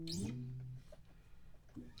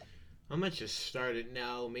I'm gonna just start it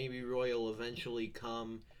now. Maybe Roy will eventually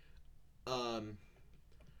come.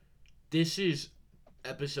 This is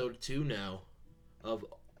episode 2 now of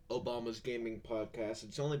Obama's Gaming Podcast.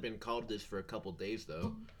 It's only been called this for a couple days,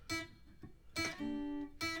 though.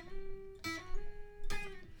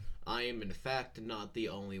 I am, in fact, not the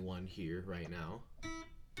only one here right now.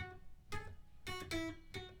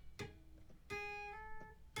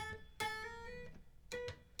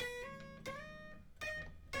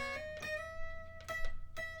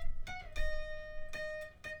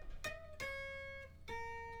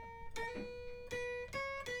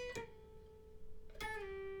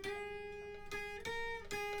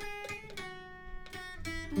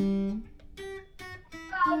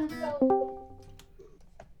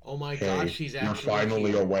 Oh my gosh, she's You're actually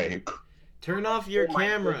finally here. awake. Turn off your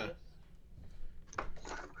camera.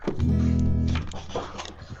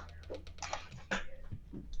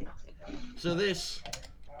 So this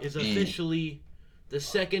is officially the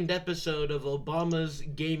second episode of Obama's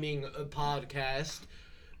Gaming Podcast.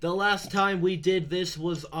 The last time we did this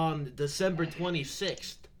was on December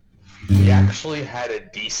 26th. We actually had a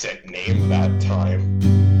decent name that time.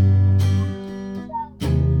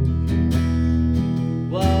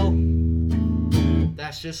 Well,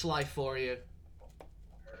 that's just life for you.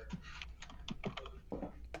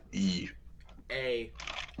 E. A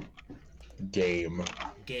Game.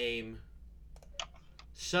 game.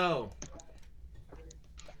 So,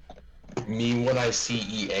 Me when I see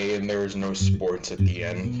EA and there is no sports at the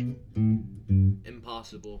end.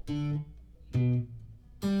 impossible.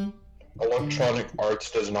 Electronic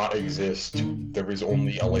Arts does not exist. There is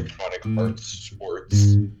only Electronic Arts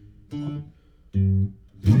Sports.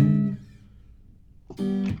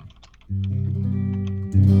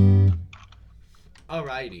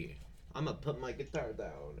 Alrighty. I'm gonna put my guitar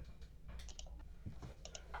down.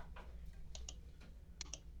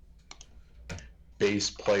 Bass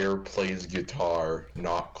player plays guitar,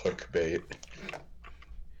 not clickbait.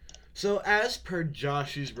 So, as per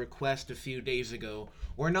Josh's request a few days ago,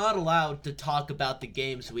 we're not allowed to talk about the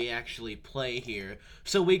games we actually play here,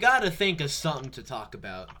 so we gotta think of something to talk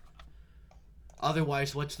about.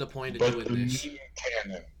 Otherwise, what's the point of But doing the this? meme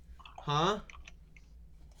canon. Huh?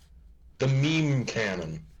 The meme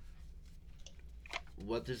canon.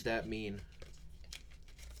 What does that mean?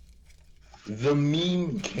 The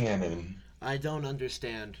meme canon. I don't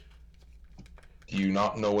understand. Do you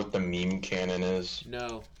not know what the meme canon is?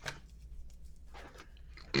 No.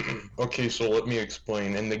 Okay, so let me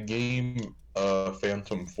explain. In the game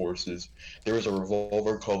Phantom Forces, there is a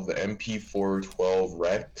revolver called the MP412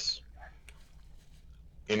 Rex.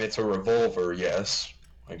 And it's a revolver, yes.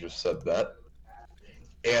 I just said that.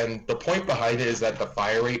 And the point behind it is that the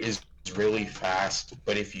fire rate is really fast,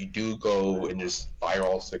 but if you do go and just fire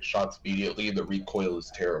all 6 shots immediately, the recoil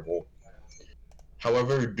is terrible.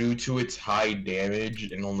 However, due to its high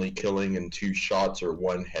damage and only killing in 2 shots or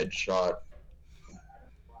 1 headshot,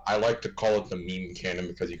 I like to call it the meme cannon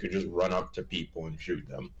because you could just run up to people and shoot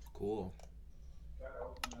them. Cool.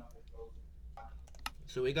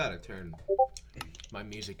 So we gotta turn my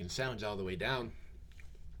music and sounds all the way down.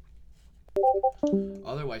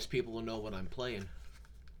 Otherwise, people will know what I'm playing.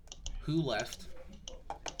 Who left?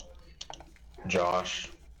 Josh.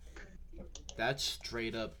 That's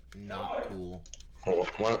straight up not cool. Oh,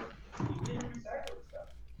 what?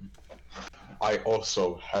 I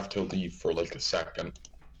also have to leave for like a second.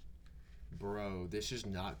 Bro, this is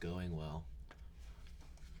not going well.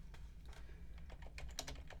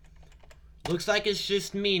 Looks like it's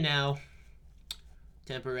just me now.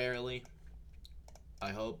 Temporarily.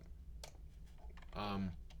 I hope.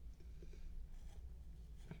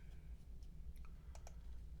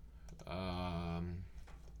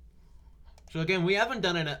 So again, we haven't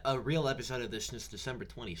done a real episode of this since December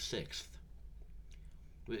 26th.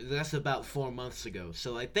 That's about 4 months ago.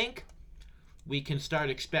 So I think we can start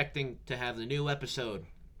expecting to have the new episode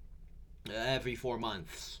every 4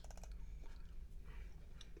 months.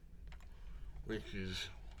 Which is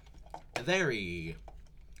a very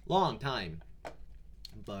long time.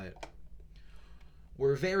 But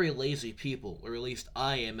we're very lazy people, or at least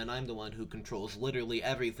I am, and I'm the one who controls literally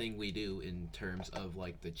everything we do in terms of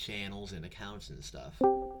like the channels and accounts and stuff.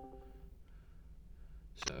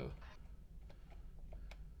 So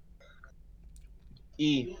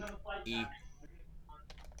E. E.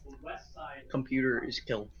 Computer is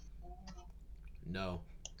killed. No.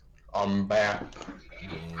 I'm back.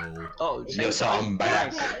 No. Oh, Yes, I'm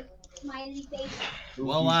back. Smiley face.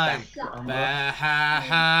 Well, I'm back. Ha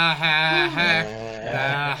ha ha ha.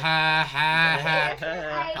 Ha ha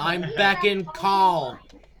ha. I'm back in call.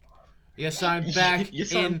 Yes, I'm back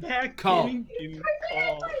Yes, in I'm back call. in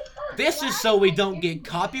call. This is so we don't get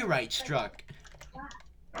copyright struck.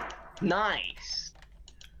 Nice.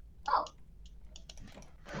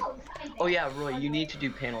 Oh yeah, Roy, you need to do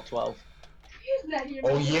panel 12.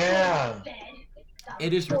 Oh yeah.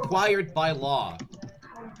 It is required by law.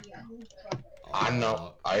 I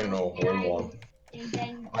know. Hold on.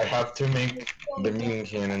 I have to make the meme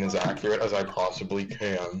cannon as accurate as I possibly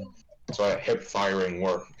can, so that hip firing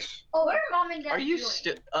works. Oh, where are mom and dad? Are you doing?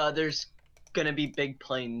 still? There's gonna be big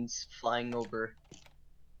planes flying over.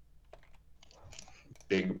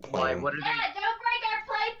 Big Why? plane. What are they? Dad, don't break our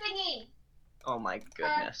play thingy. Oh my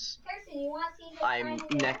goodness. Kirsten, you want to see the I'm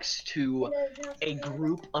final- next to a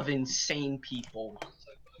group of insane people,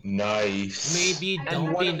 Nice. Maybe and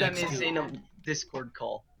don't one be of them next is to. in a Discord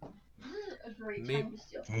call. This is a great Maybe- time to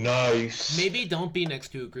steal. Nice. Maybe don't be next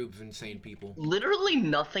to a group of insane people. Literally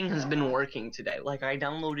nothing has been working today. Like I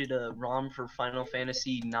downloaded a ROM for Final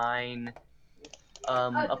Fantasy 9.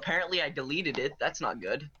 Apparently I deleted it. That's not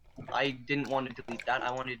good. I didn't want to delete that.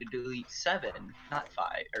 I wanted to delete 7, not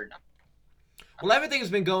 5 or not. Well, everything's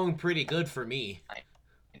been going pretty good for me.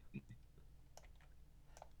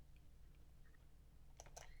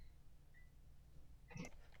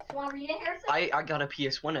 You want to read it, Harrison? I got a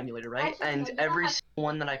PS1 emulator, right? Actually, And no, you every don't have single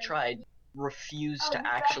one that I tried refused Oh, to you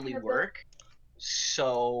got actually your book. work.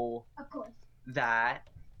 So Of course. that,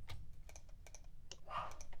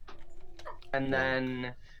 and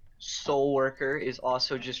then Soul Worker is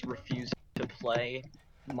also just refusing to play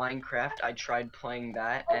Minecraft. I tried playing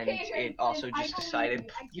that, and Okay, it Harrison, also I just believe decided you.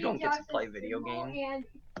 I you don't see get to Josh's play video symbol games. And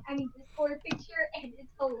I mean Discord picture, and it's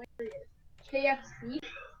hilarious. KFC.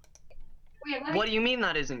 Wait, let me. What do you mean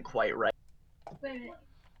that isn't quite right? Wait a minute.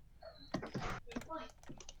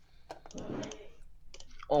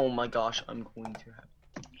 Oh my gosh, I'm going to have.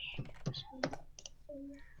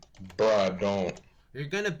 Bruh, don't. You're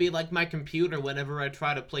gonna be like my computer whenever I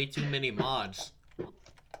try to play too many mods.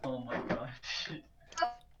 Oh my gosh.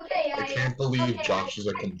 Okay, I can't believe okay, Josh is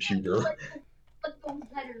a computer. Put those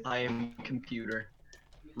letters. I am computer.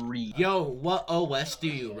 Read. Yo, what OS do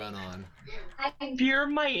you run on? Fear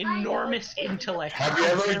my enormous intellect. Have you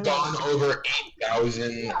ever gone over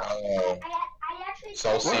 8,000 I actually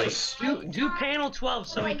Celsius? Do panel 12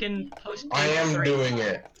 so we can post. I page am 3. doing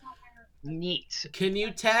it. Neat. Can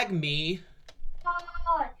you tag me? Or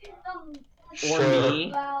Sure.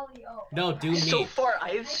 me. No, do So me. far,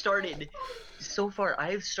 I've started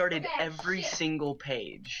every shit. single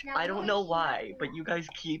page. Now I don't what know is why, that? but you guys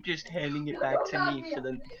keep just handing it back to me for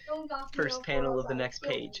the first panel of the next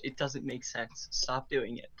page. It doesn't make sense. Stop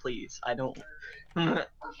doing it, please. I don't.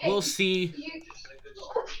 We'll see.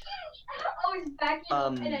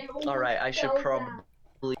 Alright, I should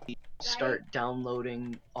probably start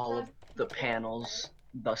downloading all of the panels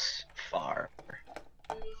thus far.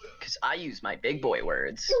 Because I use my big boy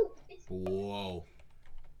words. Whoa.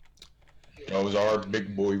 Those are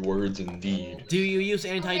big boy words indeed. Do you use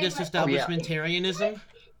anti-disestablishmentarianism?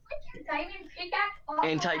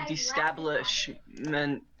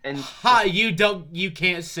 Anti-destablishment and. Ha! You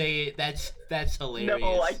can't say it. That's hilarious.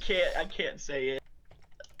 No, I can't say it.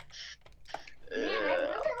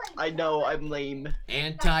 I know, I'm lame.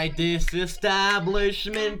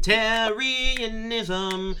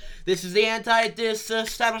 Anti-disestablishmentarianism. This is the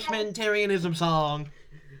anti-disestablishmentarianism song.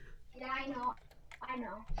 Yeah, I know.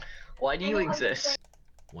 Why do you exist?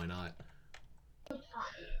 Why not? I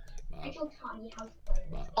Bob, told Tommy how to play.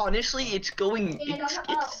 Bob. Honestly, it's going. Stand It's. up.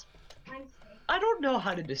 It's. I'm I don't know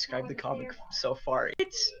how to describe the comic so far.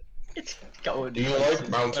 It's going. Do you places, like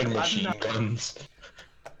mounted but I'm machine not- guns?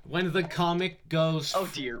 When the comic goes. Oh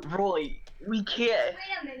dear, Roy, we can't.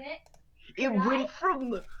 Wait a minute. It went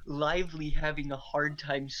from Lively having a hard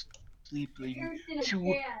time sleeping Harrison to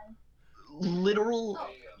again. literal.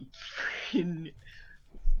 Freaking,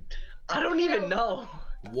 I don't even know.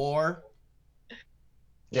 War.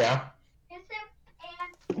 Yeah.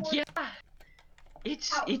 Yeah,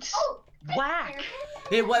 it's whack.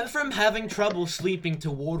 It went from having trouble sleeping to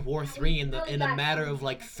World War III in a matter of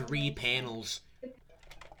like 3 panels.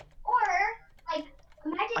 Or like,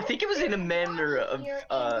 imagine I think it was in a manner of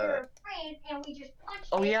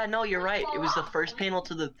Oh yeah, no, you're right. It was the first panel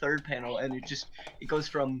to the third panel, and it goes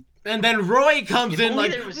from. And then Roy comes If in only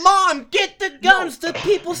like, there was- Mom, get the guns! The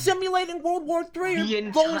people simulating World War III The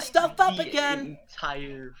are blowing stuff up again!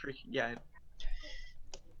 Entire freaking yeah.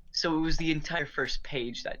 So it was the entire first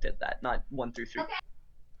page that did that, not 1 through 3. Okay.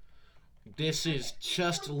 This is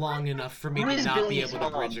just long enough for me Who to is not be Billy's able to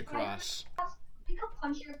mom? bridge across.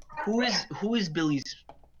 Who is Billy's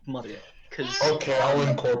mother? Cause Okay, I'll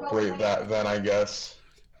incorporate that then, I guess.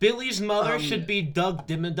 Billy's mother should be Doug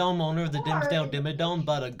Dimmadome, owner of the Dimsdale Dimmadome,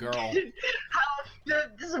 but a girl.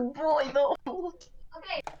 This is a boy though.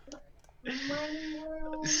 Okay. Mining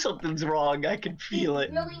world. Something's wrong. I can feel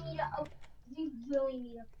it. Really need a. You really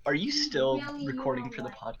need a. Are you still Really recording wanna for the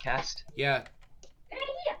what? podcast? Yeah, Good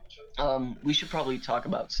idea. We should probably talk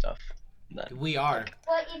about stuff. Then. we are.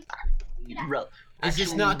 But it's. Is this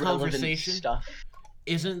Actually not relevant conversation? Stuff.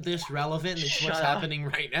 Isn't this relevant? It's Shut what's up. happening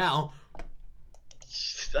right now.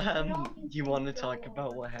 You want to talk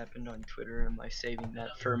about what happened on Twitter? Am I saving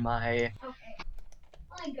that for my? Okay.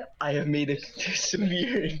 Let me go. I have made a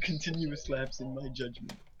severe and continuous lapse in my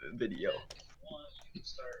judgment video.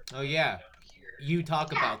 Oh yeah, you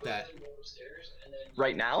talk about that.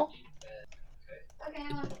 Right now? Okay.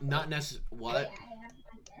 I'm on. Not necessarily. What?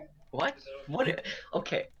 What? What?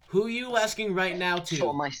 Okay. Who are you asking right now So to?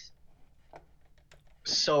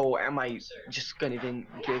 am I just gonna giving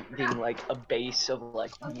like a base of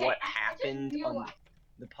like what happened on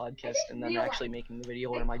the podcast and then actually making the video,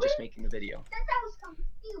 or am I just making the video? Since I was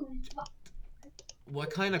confused. What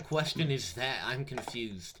kind of question is that? I'm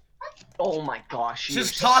confused. Oh my gosh.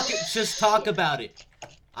 Just you're talk. s- Just talk about it.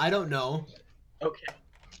 I don't know. Okay.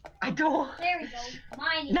 I don't. There we go.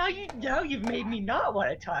 Mining. Now you've made me not want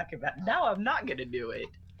to talk about it. Now I'm not gonna do it.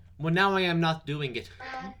 Well, now I am not doing it.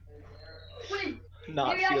 Wait, Not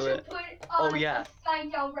maybe I feel should it. put Oh, yeah. a sign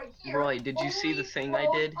down right here. Roy, did you see the Only thing I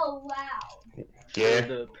trolls did? Allowed. Yeah.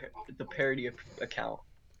 The parody account.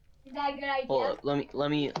 Is that a good idea? Hold up,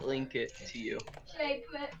 let me link it to you. Should I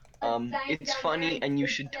put a sign It's down funny there and you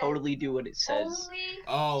that should says totally do what it says. Only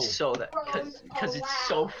Oh. So that, cause it's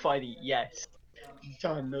so allowed. funny. Yes.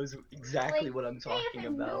 John knows exactly Like, what I'm say if talking a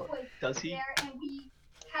about. newspaper Does he? there and we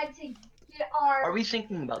had to get our, Are we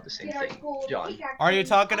thinking about the same get our thing, gold John? pickaxe Are you and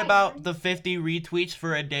talking about iron? the 50 retweets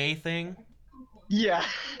for a day thing? Yeah.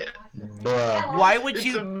 Bruh. Why would It's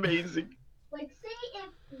you? amazing. Like, say if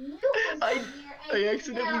Luke was I- in here and I he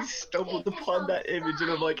accidentally had stumbled taken upon that outside, image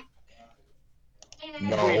and I'm like, and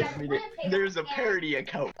No. wait had a minute, flip there's a and parody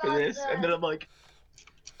account for got this, and then I'm like,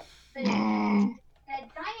 the diamond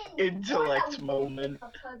intellect sword that we moment.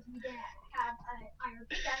 because we didn't have an iron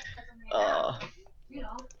pickaxe doesn't really have, you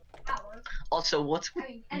know, power. Also, what's I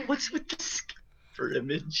mean, energy. with the skipper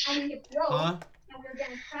image? I mean, it broke, Huh? and we were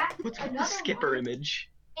gonna craft What's with another the skipper one, image?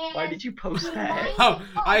 and Why did you post that? Oh,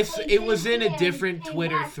 it was in a different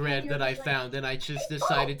Twitter thread that I found, and I just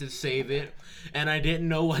decided to save it, and I didn't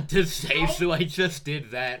know what to say, so I just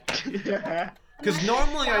did that. Cause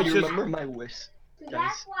normally I You just, remember my wish? So guys,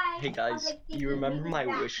 that's why hey I was guys, like, you thinking remember maybe my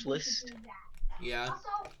that wish we should list? do that. yeah,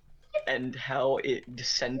 Also, And how it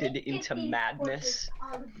descended into 50 madness? torches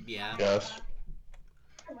are yeah. Yes.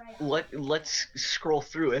 right. Let's scroll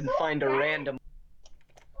through and find a random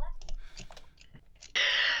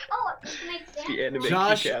Oh, it makes sense. the anime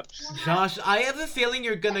Josh- keycaps. Josh, I have a feeling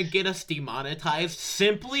you're gonna get us demonetized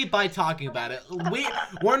simply by talking about it.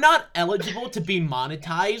 We're not eligible to be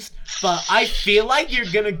monetized, but I feel like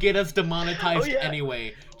you're gonna get us demonetized Oh, yeah.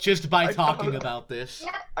 anyway, just by I talking found- about this.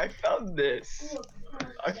 I found this.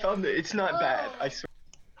 I found it. It's not bad. I swear.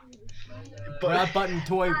 Grab But button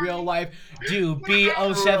toy real life. Do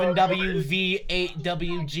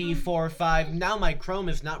B07WV8WG45. Now my Chrome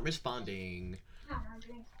is not responding.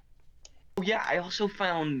 oh yeah, I also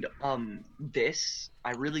found this.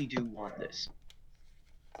 I really do want this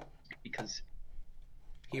because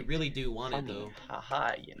You really do want it funny, though.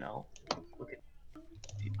 haha, you know. Look at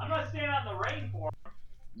I'm not staying out in the rain for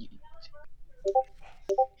him.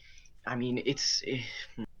 I mean, it's.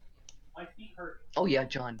 My feet hurt. Oh yeah,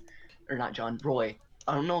 John, or not John, Roy.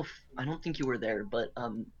 I don't think you were there, but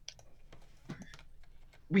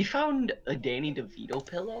we found a Danny DeVito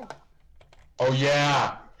pillow. Oh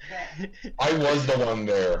yeah. I was the one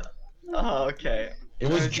there. Oh, okay. It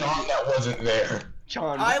was John that wasn't there.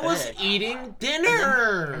 John. I what the was heck? eating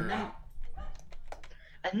dinner!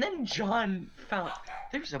 And then John found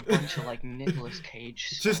there's a bunch of like Nicolas Cage.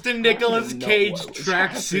 stuff. Just a I don't Nicolas even know Cage what was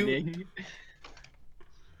tracksuit. happening.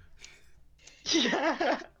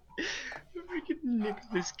 Yeah. Freaking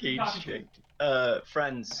Nicolas Cage chick.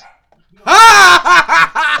 Friends.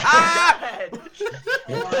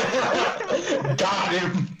 Got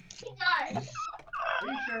him. Guys, Are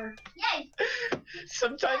you sure? yes.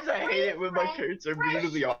 Sometimes I hate it when my parents are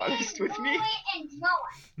brutally honest with me. Roy and Noah.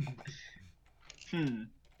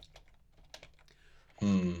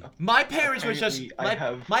 My parents would just Apparently, I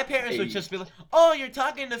have my parents would a- just be like, "Oh, you're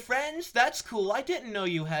talking to friends? That's cool. I didn't know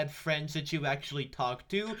you had friends that you actually talk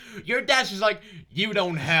to." Your dad's just like, "You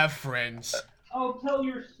don't have friends." Oh, tell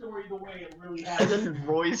your story the way it really And happened. then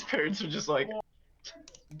Roy's parents are just like,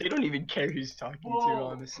 they don't even care who's talking to, Whoa.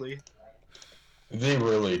 honestly. They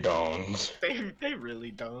really don't. They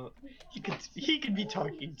really don't. He could be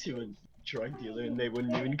talking to a drug dealer and they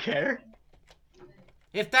wouldn't even care.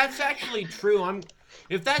 If that's actually true,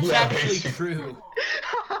 If that's Yeah, actually basically. true,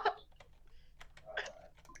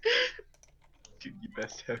 Dude, you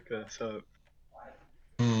best hook us up.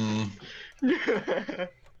 Hmm.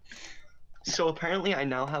 So apparently I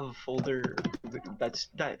now have a folder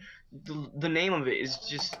the name of it is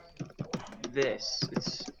just this.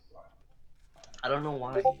 I don't know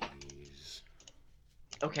why. jeez.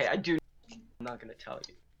 Okay, I'm not gonna tell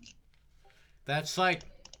you. That's like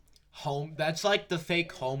That's like the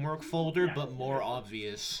fake homework folder, but more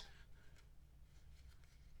obvious.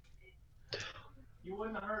 You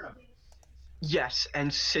wouldn't have heard him. Yes,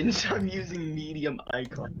 and since I'm using medium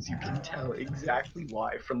icons, you can tell exactly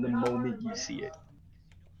why from the moment you see it.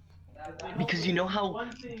 Because you know how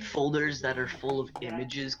folders that are full of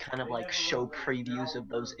images kind of like show previews of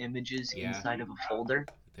those images Yeah. inside of a folder?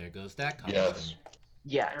 There goes that custom. Yes.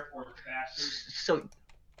 Yeah. Airport bastard. So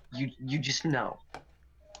you just know.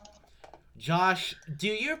 Josh, do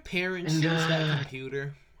your parents And, use that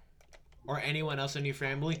computer? Or anyone else in your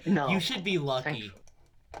family? No. You should be lucky.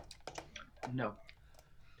 No.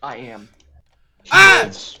 I am. Ah!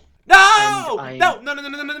 Yes. No! And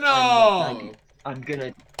No! I'm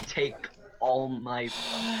gonna take all my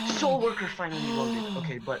soul worker finally loaded.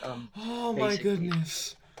 Okay, but Oh my basically-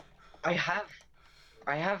 goodness. I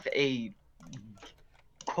have a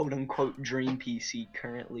quote unquote dream PC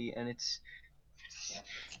currently, and it's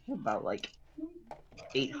about like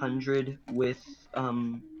 800 with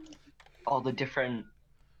all the different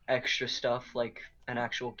extra stuff like an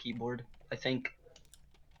actual keyboard. I think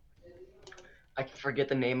I forget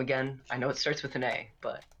the name again. I know it starts with an A,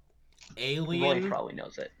 but Roy Alien? probably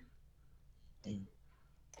knows it.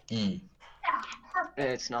 E.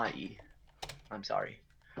 It's not E. I'm sorry.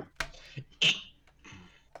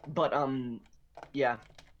 But yeah.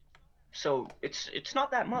 So it's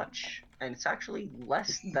not that much, and it's actually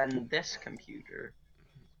less than this computer,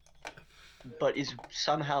 but is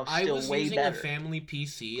somehow I still was way using better. a family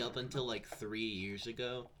PC up until like 3 years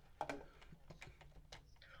ago.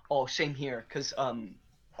 Oh, same here, cause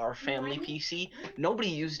our family PC, nobody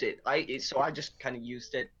used it. So I just kind of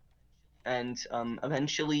used it, and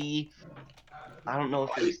eventually, I don't know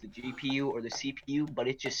if it was the GPU or the CPU, but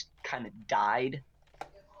it just kind of died,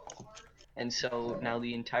 and so now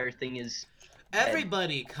the entire thing is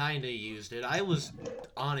Everybody kind of used it. I was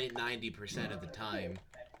on it 90% of the time.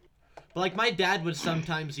 But like my dad would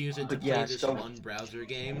sometimes use it to But yeah, play this so- one browser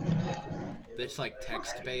game that's like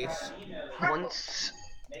text-based.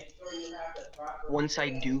 Once I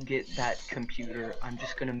do get that computer, I'm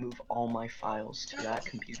just gonna move all my files to that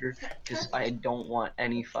computer because I don't want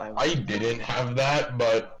any files. I didn't have that,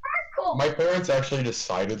 but Cool. my parents actually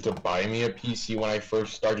decided to buy me a PC when I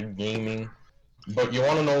first started gaming. But you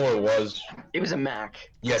want to know what it was? It was a Mac.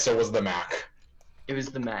 Yes, it was the Mac. It was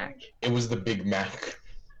the Mac. It was the big Mac.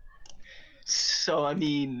 So I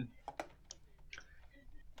mean,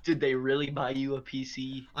 did they really buy you a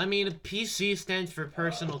PC? I mean, a PC stands for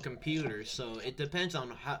personal computer, so it depends on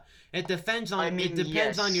how. It depends on. I mean, it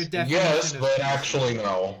depends on your yes. definition Yes, of but PC. actually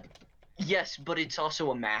no. Yes, but it's also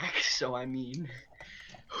a Mac. So I mean,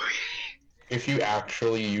 If you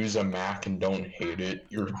actually use a Mac and don't hate it,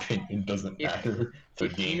 your opinion doesn't If- matter for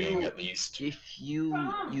if gaming you- at least. if you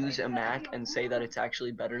use a Mac and say that it's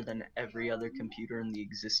actually better than every other computer in the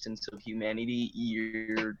existence of humanity,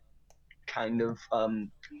 you're kind of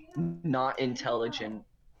not intelligent.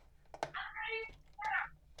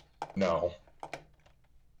 No.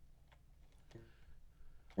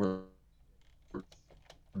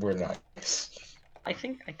 We're nice. I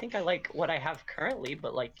think I like what I have currently,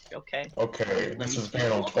 but like, okay. Okay, Let this me is see.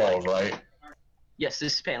 panel 12, right? Yes,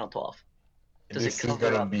 this is panel 12. Does This it is cover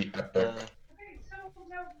gonna up be epic.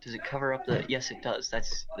 Does it cover up the? Yes, it does.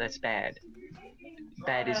 That's bad.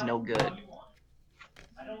 Bad is no good.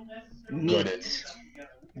 Neat. Goodn't.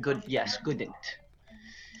 Good. Yes, goodn't.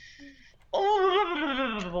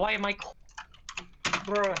 Oh, why am I?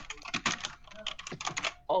 Bruh.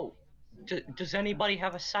 Oh, does anybody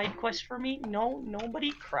have a side quest for me? No,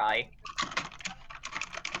 nobody. Cry.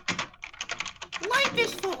 Life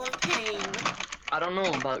is full of pain. I don't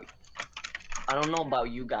know about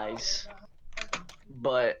you guys,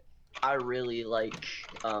 but I really like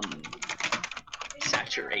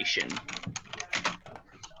saturation.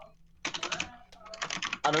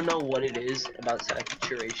 I don't know what it is about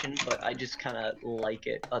saturation, but I just kind of like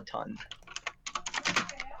it a ton.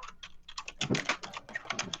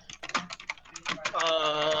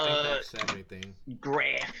 I think that's everything.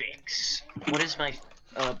 Graphics. What is my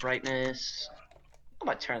brightness? I'm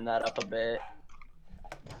gonna turn that up a bit.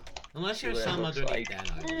 Unless See you're what it some looks underneath like.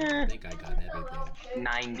 that, I think I got everything.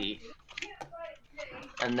 90.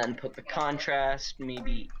 And then put the contrast,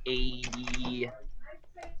 maybe 80.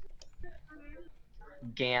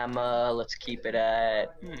 Gamma, let's keep it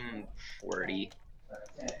at 40.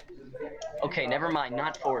 Okay, never mind,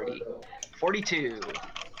 not 40. 42.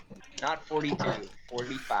 Not 42.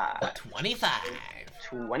 45. 25.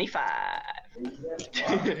 25.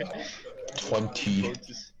 20.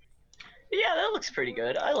 Yeah, that looks pretty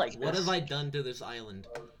good. I like What this. have I done to this island?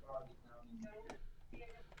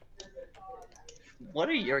 What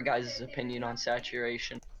are your guys' opinion on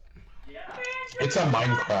saturation? It's a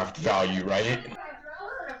Minecraft value, right?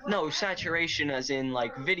 No, saturation as in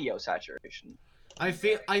like video saturation. I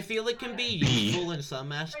feel it can be useful in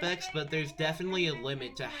some aspects, but there's definitely a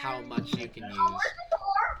limit to how much you can use.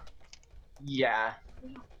 Yeah.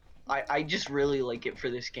 I just really like it for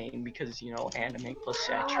this game because, you know, anime plus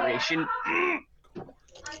saturation.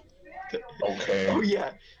 Okay. Oh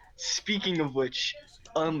yeah. Speaking of which,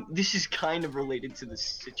 this is kind of related to this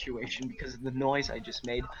situation because of the noise I just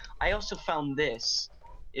made. I also found this,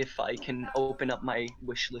 if I can open up my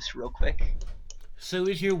wish list real quick. So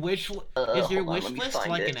is your wish hold on, wish let me list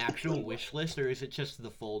find like it. an actual wish list, or is it just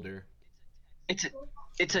the folder? It's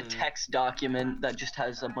a text document that just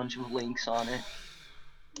has a bunch of links on it.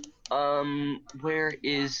 Where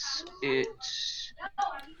is it?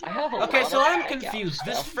 I have a Okay, lot so of I'm Hangout confused.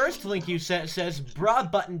 This stuff. first link you sent says bra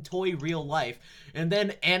button toy real life, and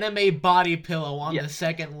then anime body pillow on Yeah. the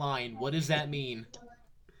second line. What does that mean?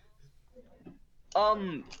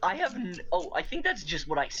 I have oh, I think that's just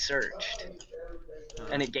what I searched,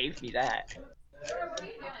 and it gave me that.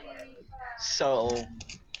 So,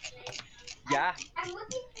 yeah,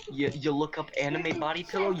 you look up anime body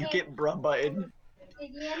pillow, you get bra button.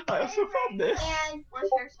 I also found this. And one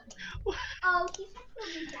person. Oh, he's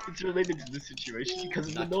actually bad. It's related to the situation because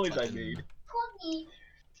of the Nut noise I button. made. Told me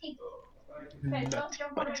to Nut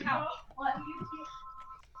button.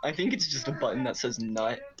 I think it's just a button that says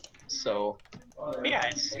nut. So, yeah,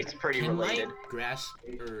 it's pretty Can related. my grass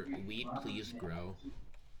or wheat please grow?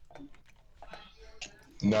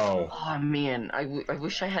 No. Oh man, I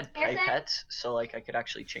wish I had pipettes so like I could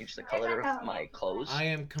actually change the color of my clothes. I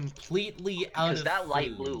am completely out Because of that light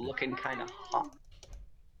food. blue looking kind of hot.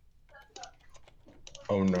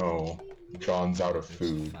 Oh no. John's out of That's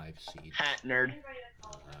food. 5 seeds. Hat nerd.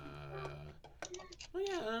 Oh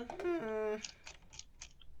yeah.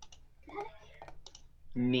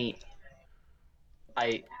 Neat.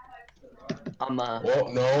 I'm Well,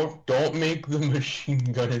 no, don't make the machine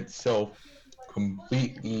gun itself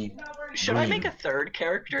completely Should I green make a third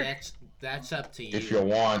character? That's up to you. if you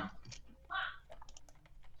want.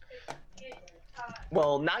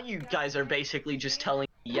 Well, now you guys are basically just telling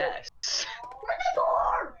me yes.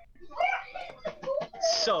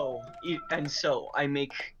 So, I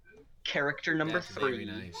make character number That's very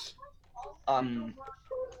 3. nice.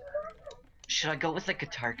 Should I go with a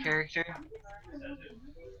guitar character?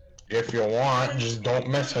 If you want, just don't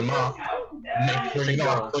mess him up. Make sure you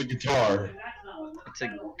not play guitar. It's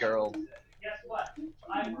a girl. Guess what?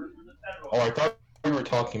 I work for the federal. Oh, I thought we were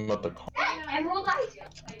talking about the Emerald Eyes.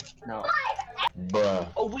 No. bruh.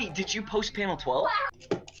 Oh wait, did you post panel 12?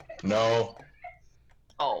 No,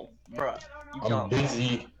 Oh, bruh. You I'm dumb.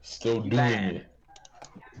 busy still doing bad. it.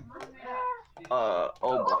 Oh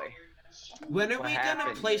boy. When are What we gonna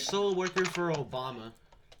happened? play Soul Worker for Obama?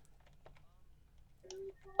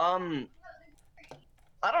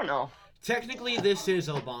 I don't know. Technically, this is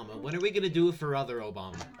Obama. When are we gonna do it for other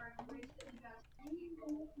Obama?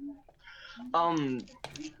 I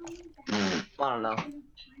don't know.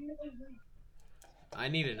 I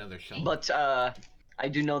need another shovel. But I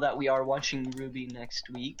do know that we are watching Ruby next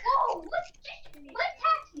week. Whoa, let's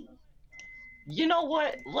taxi. You know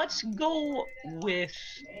what? Let's go with.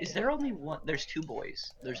 Is there only one? There's 2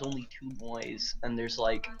 boys. There's only 2 boys, and there's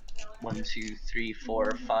like 1, 2, 3,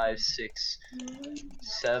 4, 5, 6,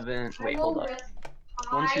 7. Wait, hold up.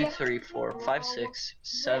 1, 2, 3, 4, 5, 6,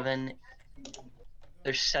 7.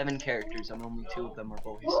 There's 7 characters, and only 2 of them are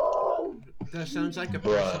boys. That sounds like a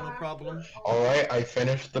Bruh. personal problem. Alright, I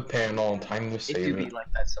finished the panel. Time to It do save be it.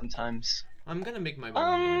 like that sometimes. I'm gonna make my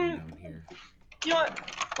garden down here. You know what?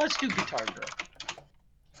 Let's do Guitar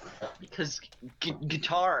Girl. Because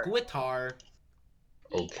guitar. Guitar.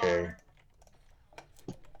 Okay.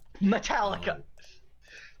 Metallica.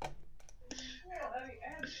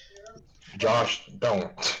 Josh,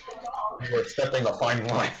 don't. You're stepping a fine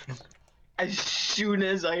line. As soon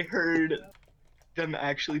as I heard them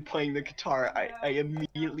actually playing the guitar, I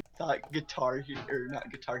immediately thought Guitar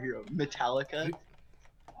Hero, Metallica,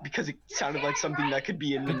 because it sounded like something that could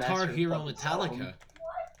be in the Guitar Master Hero of Puppets album.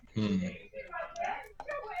 Metallica.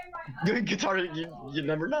 Hmm. Guitar, you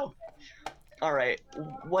never know. Alright,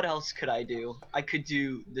 what else could I do? I could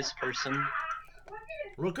do this person.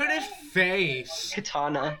 Look at his face.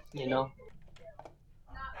 Katana, you know.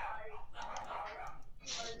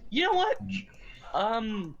 You know what?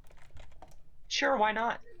 Sure, why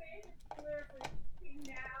not?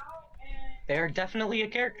 They're definitely a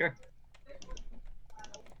character.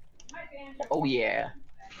 Oh yeah.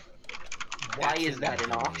 Why is that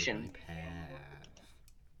an option?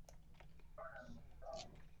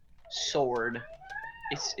 Sword.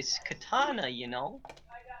 It's katana, you know?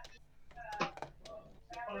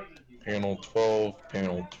 Panel 12,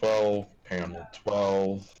 panel 12, panel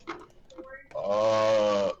 12.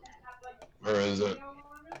 Where is it?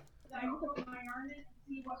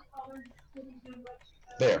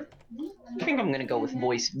 There. I think I'm gonna go with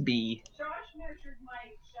voice B.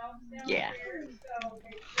 Yeah.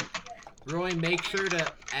 Roy, make sure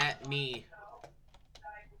to at me.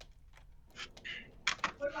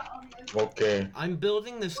 Okay. I'm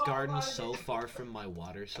building this garden so far from my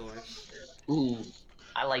water source. Ooh,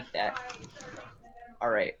 I like that.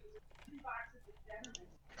 Alright.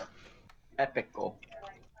 Epical.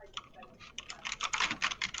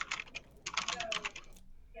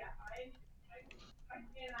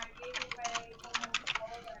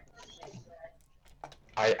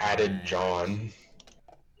 I added John.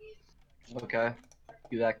 Okay.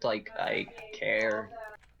 You act like I care.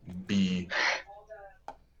 B.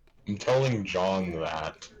 I'm telling John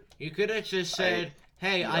that. You could have just said,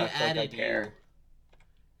 "Hey, you I act like I added care. you."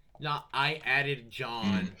 Not, I added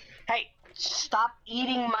John. Hey, stop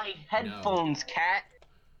eating my headphones, cat!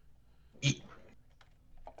 Eat.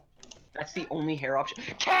 That's the only hair option.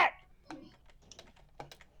 Cat!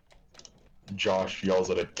 Josh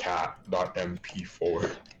yells at a cat, not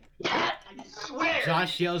MP4. Cat! I swear!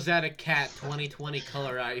 Josh yells at a cat, 2020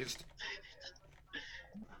 colorized.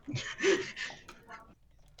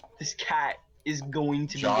 This cat is going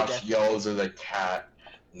to be the Josh death. yells at a cat,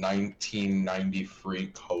 1993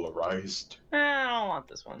 colorized. I don't want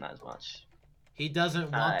this one as much. He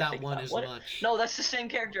doesn't want I that think one not. as What- much. No, that's the same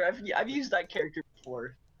character. I've used that character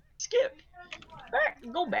before. Skip. Back.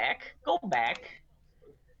 Go back. Go back.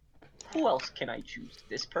 Who else can I choose?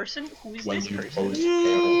 This person? Who is When this you person? post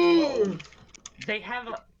panel 12. They have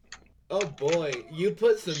a Oh boy, you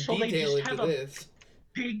put some So they detail just into have a- this.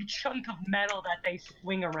 big chunk of metal that they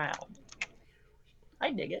swing around.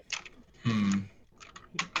 I dig it.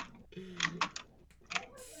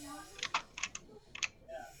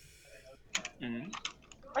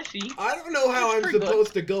 I see. I don't know how It's I'm pretty good.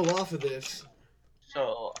 supposed to go off of this.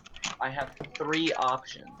 So, I have 3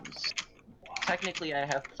 options. Technically, I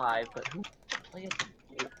have 5, but who to play as the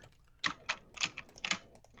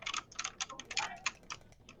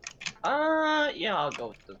 4th? Yeah, I'll go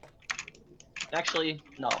with the... Actually,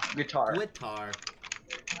 no, guitar. Guitar.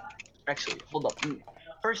 Actually, hold up.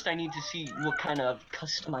 First, I need to see what kind of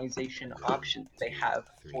customization options they have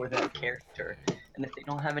for that character. And if they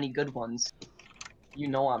don't have any good ones, you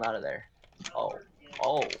know I'm out of there. Oh.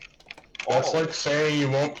 Oh. That's Oh. like saying you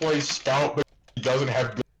won't play Scout, but he doesn't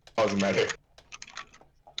have good cosmetic.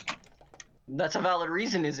 That's a valid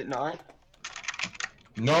reason, is it not?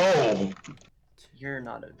 No! You're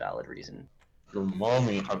not a valid reason. Your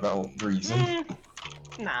mommy a valid reason.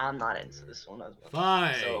 Nah, I'm not into this one as well.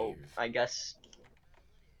 5. So, I guess...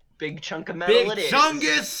 Big chunk of metal Big it is.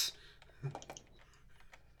 Chungus!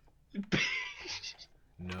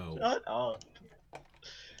 No. Shut up.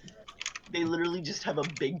 They literally just have a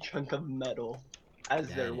big chunk of metal as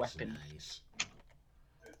That their is weapon. nice.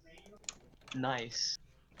 Nice.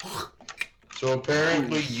 So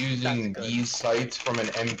apparently Ooh, using that's good. these sites from an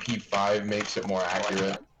MP5 makes it more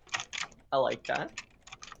accurate. I like that.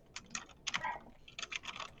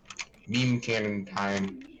 Meme cannon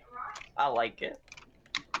time. I like it.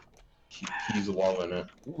 He's loving it.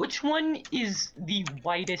 Which one is the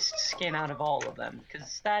whitest skin out of all of them?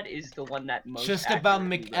 Because that is the one that most Just about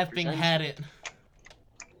accurately McEffing represents- had it.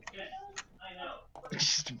 Yes, I know.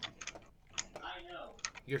 Just- I know.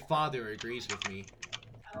 Your father agrees with me.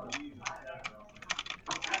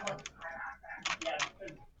 Yeah,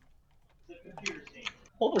 because the computer scene.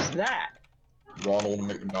 What was that? Ronald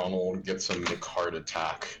McDonald gets a McHeart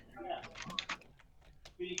attack. Yeah.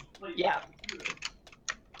 We played Yeah.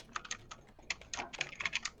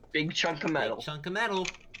 Big chunk of metal. Big chunk of metal.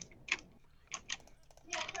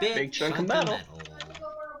 Big chunk of metal.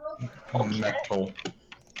 Okay. Metal.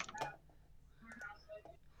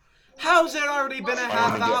 How's it already been a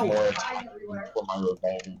half Trying to get more hour? attack for my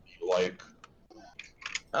revolver. Like,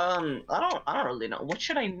 I don't really know. What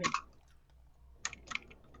should I name?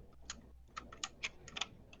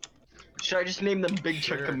 Should I just name them Big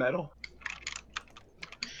Chunk Sure. of Metal?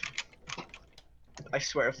 I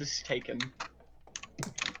swear if this is taken.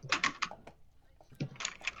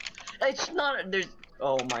 It's not, there's,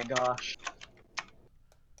 oh my gosh.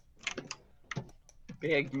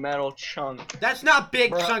 Big metal chunk. That's not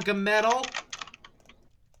big Bruh. chunk of metal.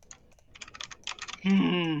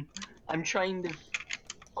 I'm trying to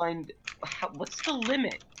find, what's the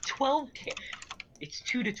limit? 12 it's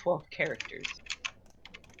 2 to 12 characters.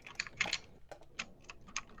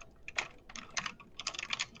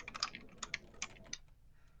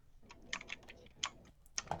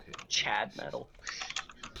 Okay. Chad metal.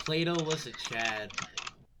 Plato was a Chad.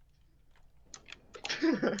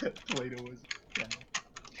 Plato was. Yeah.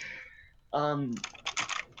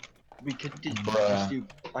 We could just Bruh. do.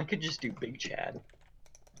 I could just do Big Chad.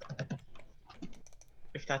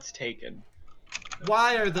 If that's taken.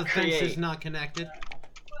 Why are the Create. fences not connected?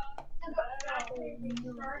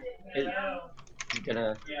 It's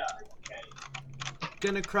gonna.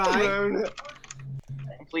 Gonna cry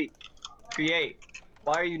Complete. Create.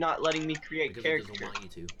 Why are you not letting me create because it doesn't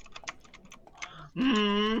characters? want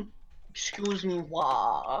you to. Excuse me,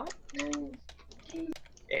 what?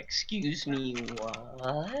 Excuse me,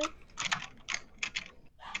 what?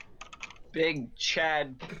 Big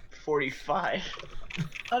Chad 45.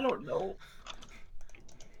 I don't know.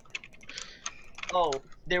 Oh,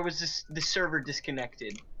 there was this. The server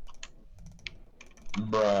disconnected,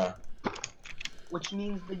 Bruh. which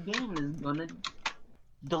means the game is gonna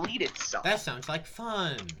delete itself. That sounds like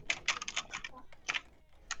fun.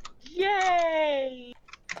 Yay!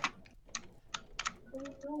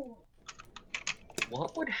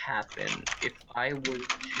 What would happen if I were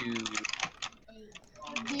to?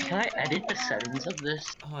 Can I edit the settings of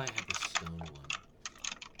this? Oh, I have a stone one.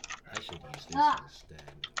 I should use this instead.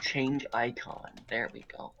 Change icon. There we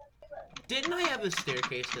go. Didn't I have a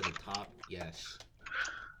staircase to the top? Yes.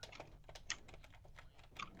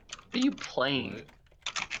 What are you playing?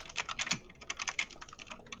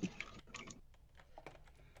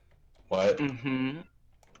 What?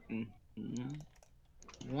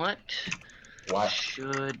 What? What What?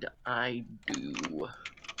 should I do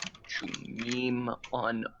to meme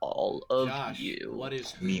on all of Josh, you? what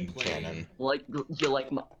is who Meme playing? cannon. Like you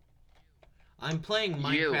like my I'm playing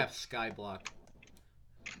You. Minecraft Skyblock.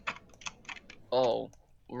 Oh,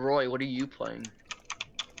 Roy, what are you playing?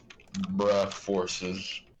 Bruh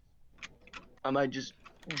forces. I might just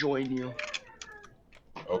join you.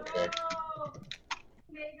 Okay.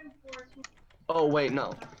 Oh wait,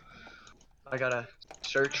 no. I gotta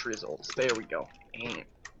search results. There we go. Damn.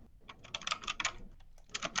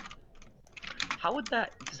 How would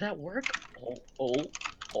that? Does that work? Oh.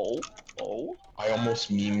 I almost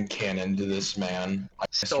meme cannoned this man. I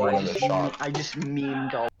just So one of the shot. I just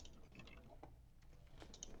memed all.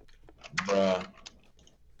 Bruh.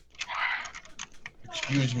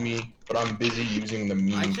 Excuse me, but I'm busy using the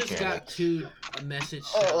meme I just cannon. got a message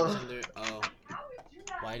sounds in there. Oh.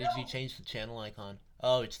 Why did you change the channel icon?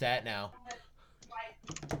 Oh, it's that now.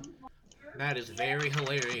 That is very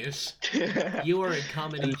hilarious. You are a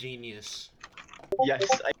comedy genius. Yes,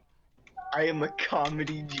 I am a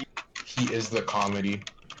comedy G. He is the comedy.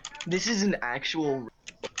 This is an actual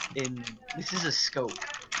this is a scope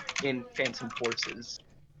in Phantom Forces,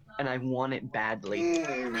 and I want it badly.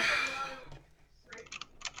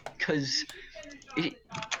 Cause it's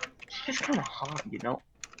just kind of hot, you know.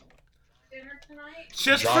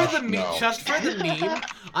 Just Josh, for the no. just for the meme,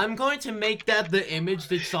 I'm going to make that the image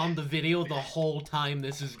that's on the video the whole time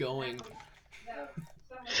this is going.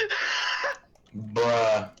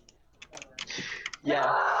 Bruh. Yeah.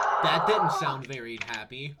 That didn't sound very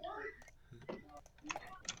happy.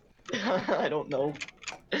 I don't know.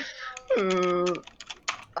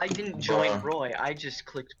 I didn't join Bruh. Roy. I just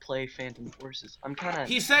clicked play Phantom Forces. I'm kind of.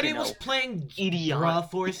 He said he was playing idiot. Raw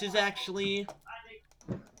Forces actually.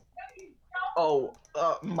 Oh,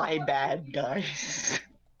 my bad, guys.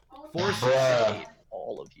 Forces. Bruh.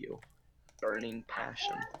 All of you. Burning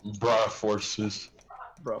passion. Bruh forces.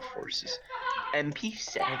 Bro, Forces.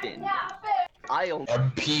 MP7. I only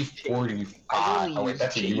MP45. Oh wait, use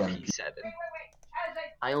that's a UMP. JP7.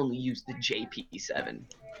 I only use the JP7.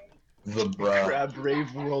 The bruh. Crab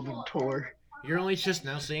Rave World and Tour. You're only just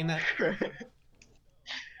now saying that?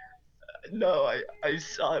 No, I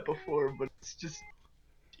saw it before, but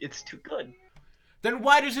it's too good. Then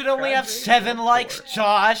why does it only Crab have Rave 7 World likes, Tour.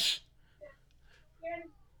 Josh?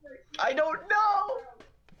 I don't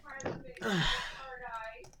know!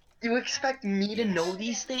 You expect me to know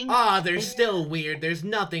these things? Ah, they're still weird. There's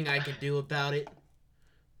nothing I can do about it.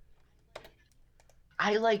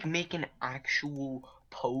 I like make an actual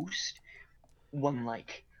post when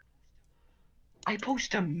like I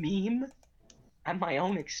post a meme at my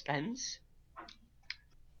own expense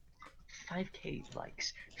 5k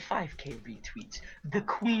likes, 5k retweets. The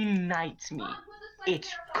Queen knights me.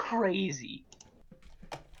 It's crazy.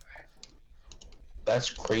 That's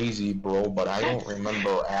crazy, bro, but I don't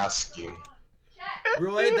remember asking.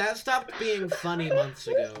 Roy, that stopped being funny months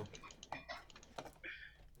ago.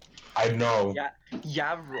 I know.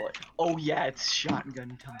 Yeah, Roy. Oh yeah, it's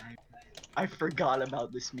shotgun time. I forgot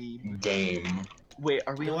about this meme. Game. Wait,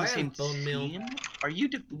 are we Do on I the have same bone meal? team? Are you?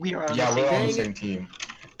 We are on Yeah, the same we're on the Dang same team.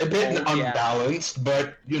 A bit Oh, yeah. unbalanced,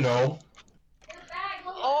 but you know.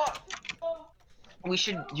 Oh! We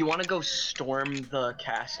should. You want to go storm the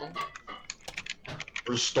castle?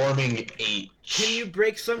 We're storming H. Can you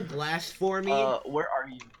break some glass for me? Where are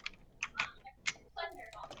you?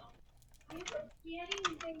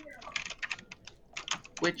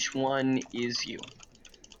 Which one is you?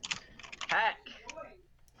 Heck!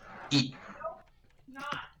 E.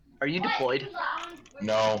 Are you deployed?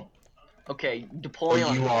 No. Okay, deploy Oh,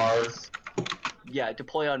 on you me. are. Yeah,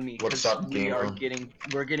 deploy on me. What's 'cause up, we're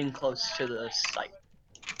gamer? getting close to the site.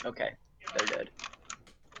 Okay, they're dead.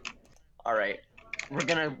 All right,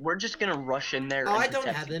 we're just gonna rush in there. Oh, and I don't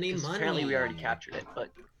protect have you, any 'cause apparently we already money. captured it,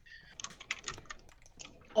 but.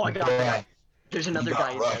 Oh, I got the guy. There's You another got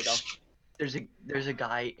guy in there though. rushed. There's a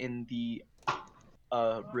guy in the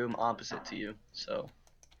room opposite to you. So.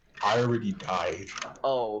 I already died.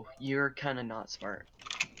 Oh, you're kind of not smart.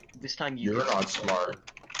 This time you. You're not smart.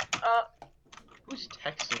 Who's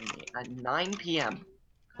texting me at 9 p.m.?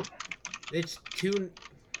 It's too.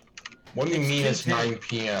 What do you It's mean it's 2:10. 9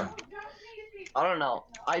 p.m.? I don't know.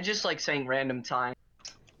 I just like saying random time.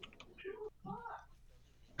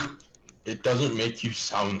 It doesn't make you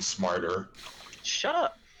sound smarter. Shut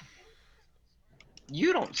up.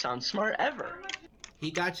 You don't sound smart ever.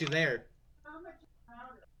 He got you there.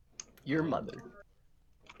 Your mother.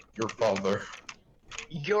 Your father.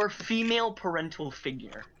 Your female parental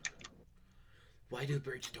figure. Why do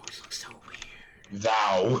birch doors look so weird?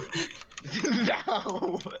 Thou.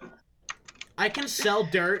 Thou. I can sell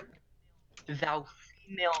dirt. Thou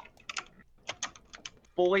female.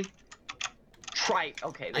 Boy. Try.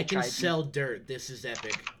 Okay, they I can tried me. sell dirt. This is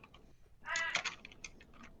epic.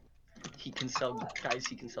 He can sell, guys,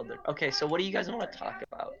 he can sell dirt. Okay, so what do you guys want to talk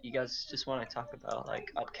about? You guys just want to talk about,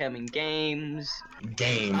 like, upcoming games,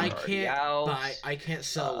 Game. I already can't out, buy. I can't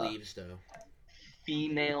sell uh, leaves though.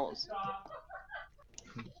 females.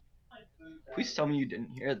 Please tell me you didn't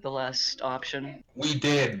hear the last option. We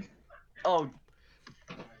did. Oh,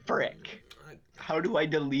 frick. How do I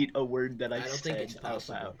delete a word that I I don't said think it's out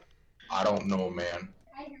possible. loud? I don't know, man.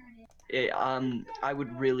 I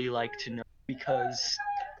would really like to know because...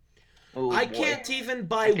 Oh, I boy. can't even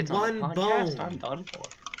buy If it's on a one podcast, bone. I'm done for.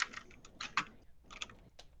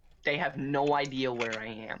 They have no idea where I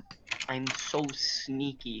am. I'm so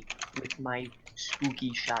sneaky with my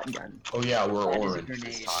spooky shotgun. Oh yeah, we're That is a orange this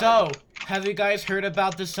grenade. time. So, have you guys heard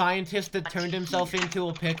about the scientist that turned himself into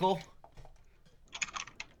a pickle?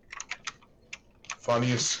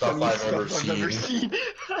 Funniest stuff I've ever seen.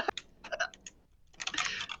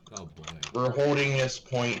 Oh boy. We're holding this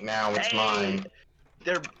point now. It's Hey! mine.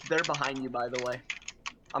 They're behind you, by the way.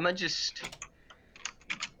 I'm gonna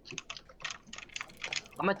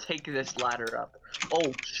take this ladder up.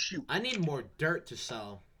 Oh shoot! I need more dirt to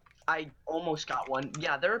sell. I almost got one.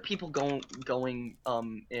 Yeah, there are people going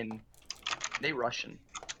in. They Russian.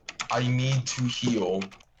 I need to heal.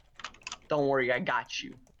 Don't worry, I got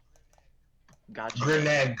you. Got you.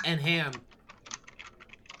 Grenade. And ham.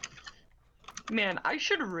 Man, I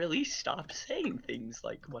should really stop saying things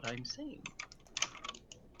like what I'm saying.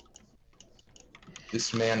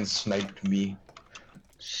 This man sniped me.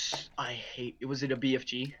 I hate. Was it a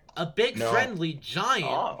BFG? A big No. friendly giant.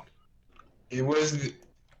 Oh. It was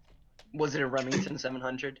Was it a Remington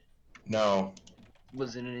 700? no,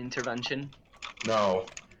 Was it an intervention? no.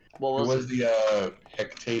 What It was was the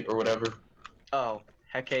Hectate or whatever. Oh,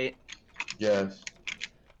 Hecate. Yes.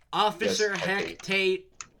 Officer Yes, okay. Hectate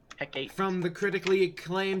Hecate. from the critically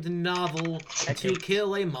acclaimed novel To Hecate.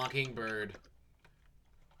 Kill a Mockingbird.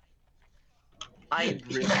 I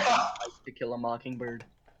really like To Kill a Mockingbird.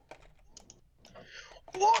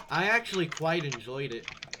 What? I actually quite enjoyed it.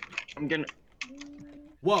 I'm gonna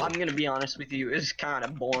Whoa. be honest with you, it's kind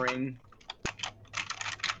of boring.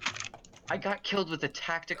 I got killed with a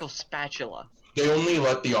tactical spatula. They only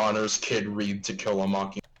let the honors kid read To Kill a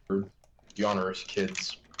Mockingbird. The honors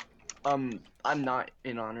kids. I'm not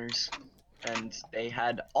in honors, and they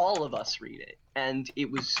had all of us read it, and it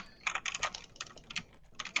was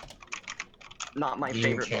not my Being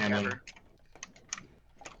favorite book canon. ever.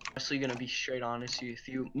 Honestly, gonna be straight honest with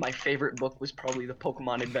you, my favorite book was probably the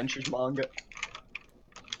Pokemon Adventures manga.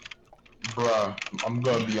 Bruh, I'm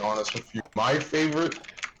gonna be honest with you. My favorite?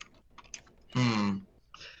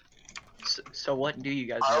 So what do you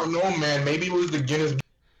guys I don't want? know, man. Maybe it was the Guinness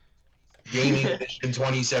Gaming Edition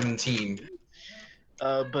 2017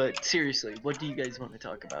 But seriously, what do you guys want to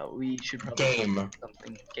talk about? We should probably game.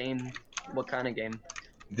 something. Game? What kind of game?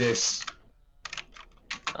 This.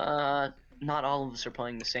 Not all of us are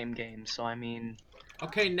playing the same game, so I mean.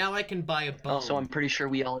 Okay, now I can buy a bone. Also, I'm pretty sure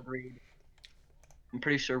we all agreed. I'm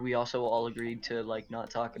pretty sure we also all agreed to like not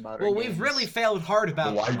talk about. Well, our we've games. really failed hard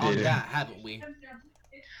about Well, I on didn't. that, haven't we?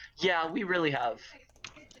 Yeah, we really have.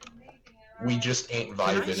 We just ain't Can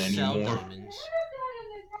I vibing sell anymore. diamonds?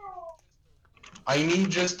 I need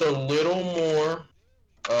just a little more.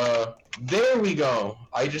 There we go.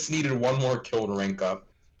 I just needed one more kill to rank up.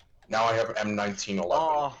 Now I have M1911.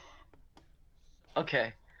 Oh.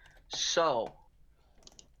 Okay. So.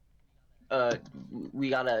 We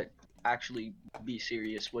gotta actually be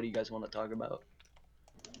serious. What do you guys want to talk about?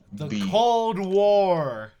 The B. Cold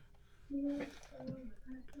War.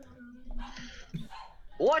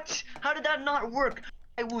 What? How did that not work?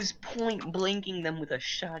 I was point blanking them with a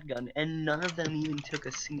shotgun, and none of them even took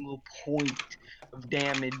a single point of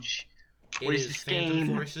damage. What It is is this Phantom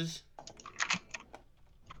game? Forces.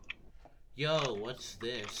 Yo, what's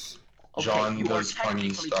this? Okay, John you are does funny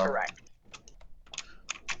technically stuff. correct.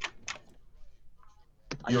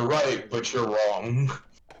 You're right, but you're wrong.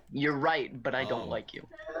 You're right, but I don't Oh. like you.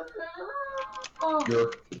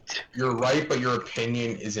 You're right, but your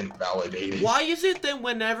opinion isn't validated. Why is it that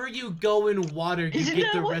whenever you go in water, you Isn't get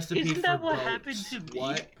that the what- recipe isn't for that what boats? happened to me?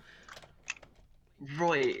 What?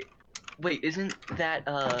 Roy, wait, isn't that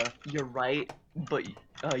you're right, but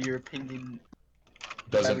your opinion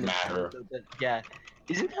Doesn't matter. Yeah,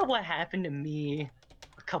 isn't that what happened to me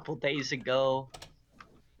a couple days ago?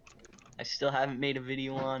 I still haven't made a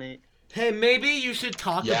video on it. Hey, maybe you should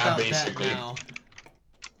talk Yeah, about basically. that now.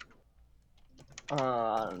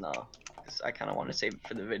 I don't know, 'cause I kind of want to save it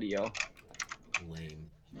for the video.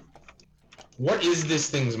 Lame. What is this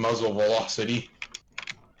thing's muzzle velocity?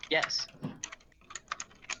 Yes.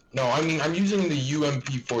 No, I mean, I'm using the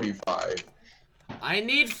UMP-45. I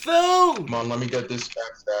need food! Come on, let me get this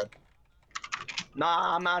backstab.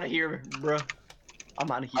 Nah, I'm out of here, bruh.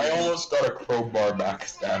 I'm out of here. I almost got a crowbar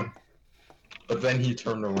backstab. But then he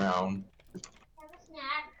turned around.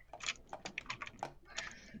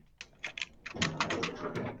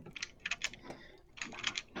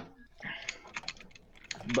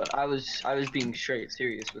 But I was being straight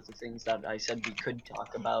serious with the things that I said we could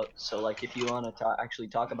talk about. So like, if you want to actually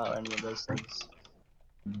talk about any of those things,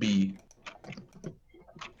 B.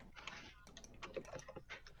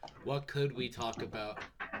 What could we talk about?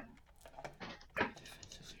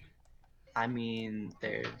 I mean,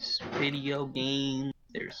 there's video games,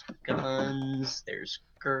 there's guns, there's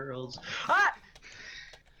girls. Ah!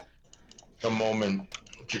 The moment,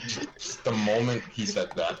 just the moment he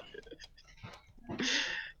said that.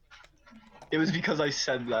 It was because I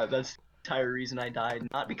said that. That's the entire reason I died.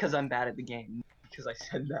 Not because I'm bad at the game. Because I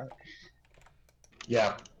said that.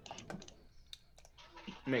 Yeah.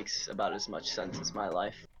 Makes about as much sense as my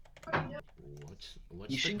life. What's You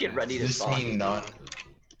the should get gas? ready to Does this spawn. mean none?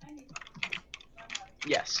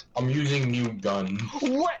 Yes. I'm using new gun.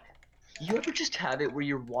 What? You ever just have it where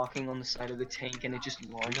you're walking on the side of the tank and it just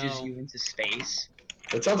launches No. you into space?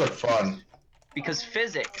 It sounds like fun. Because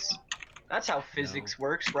physics. That's how physics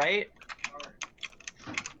works, right?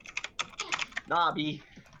 Nobby.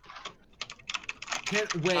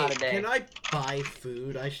 Wait, Not a day. can I buy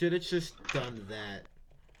food? I should have just done that.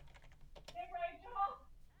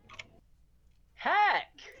 Heck!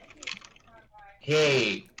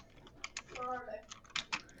 Hey.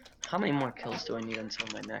 How many more kills do I need until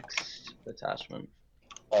my next attachment?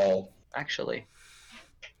 All. Actually,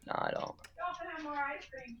 no, I don't.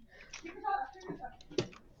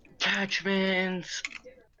 Attachments,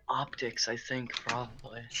 optics, I think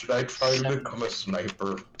probably. Should I try to 7. become a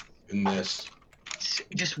sniper in this?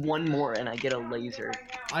 Just one more and I get a laser.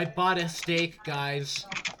 I bought a steak, guys.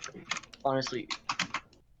 Honestly.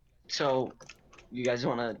 So, you guys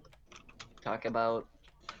want to talk about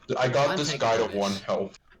I got I'm this taking guy to this. 1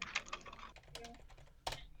 health.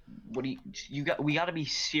 what do we got to be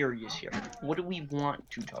serious here. What do we want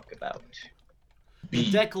to talk about? The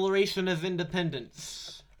B. Declaration of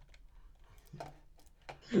Independence.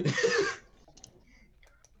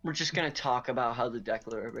 We're just going to talk about how the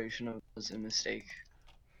Declaration was a mistake.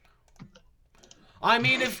 I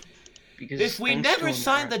mean, if we thanks never to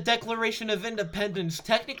signed the America- Declaration of Independence,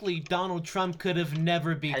 technically Donald Trump could have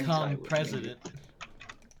never become would president.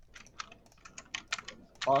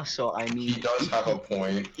 Also, I He mean, does have a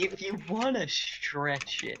point. if you want to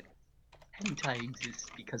stretch it, hentai exists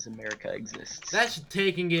because America exists. That's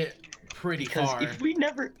taking it pretty because far. if we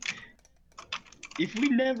never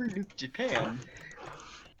nuked Japan,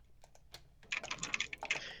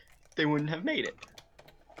 they wouldn't have made it.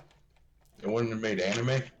 It wouldn't have made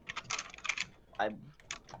anime.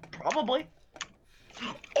 Probably.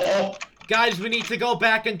 Oh, Guys, we need to go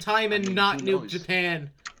back in time and I mean, not who nuke knows? Japan.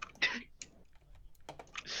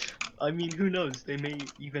 I mean, who knows? They may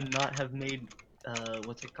even not have made,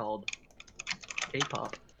 what's it called?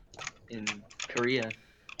 K-pop in Korea.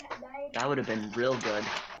 That would have been real good.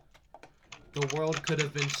 The world could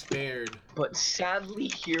have been spared. But sadly,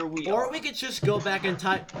 here we are. Or we could just go back in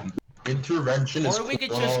time. intervention is Or we could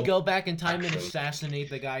called just go back in time and action. assassinate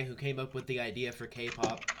the guy who came up with the idea for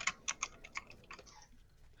K-pop.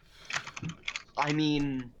 I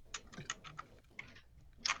mean,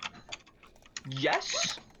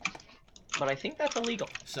 yes, but I think that's illegal.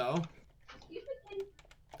 So,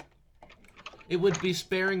 it would be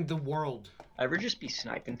sparing the world. Ever just be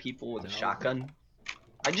sniping people with a No. shotgun?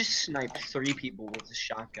 I just sniped 3 people with a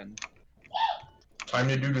shotgun. Time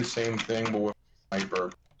to do the same thing, but with a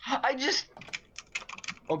sniper. I just...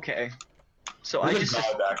 Okay. So There's a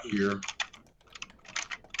guy back here.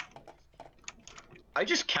 I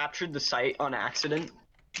just captured the site on accident.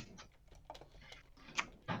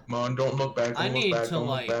 Come on, don't look back, I don't need look back, to, don't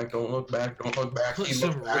like, look back, don't look back, don't look back. Put He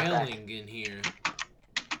some looked back. railing in here.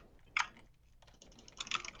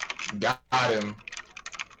 Got him.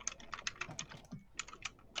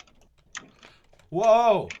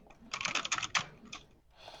 Whoa!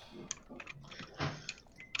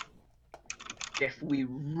 If we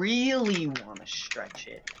really want to stretch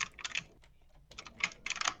it,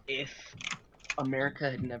 if America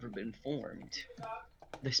had never been formed,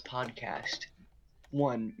 this podcast,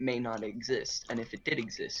 one, may not exist, and if it did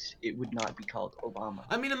exist, it would not be called Obama.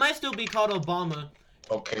 I mean, it might still be called Obama,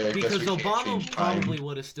 Okay, I because guess we can't Obama change time. probably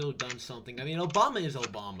would have still done something. I mean, Obama is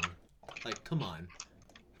Obama. Like, come on.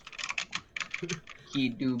 He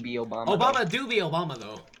do be Obama. Obama do be Obama,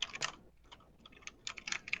 though.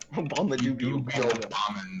 Though. Obama do You be do be Obama.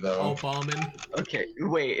 Obama, though. Obama. Okay,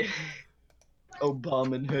 wait.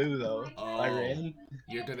 Obama and who though? Oh. Iran?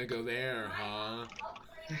 You're gonna go there, huh?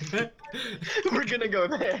 We're gonna go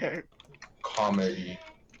there. Comedy.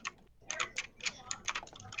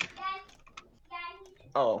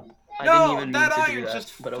 Oh, I No, didn't even that mean to do iron that,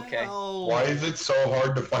 just but okay. fell. Why is it so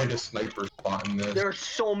hard to find a sniper spot in this? There are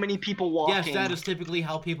so many people walking. Yes, that is typically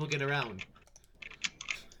how people get around.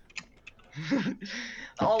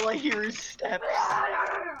 All I hear is steps.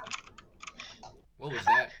 What was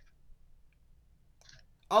that?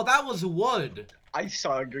 Oh, that was wood. I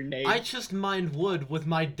saw a grenade. I just mined wood with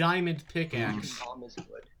my diamond pickaxe. Thomas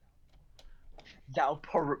wood. Thou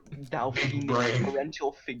Big female brain.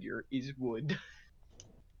 parental figure is wood.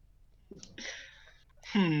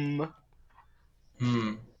 Hmm.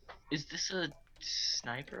 Is this a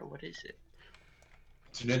sniper? What is it?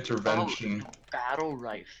 It's an intervention. Battle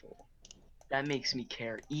rifle. That makes me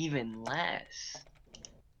care even less.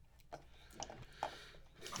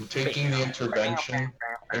 I'm taking the intervention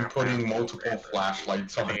and putting multiple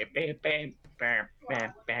flashlights on it.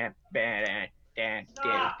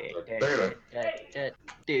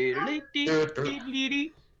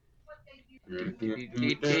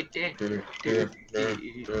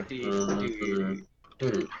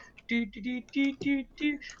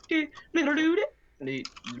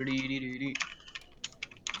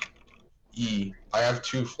 E. I have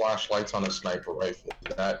 2 flashlights on a sniper rifle.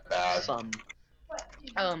 That bad.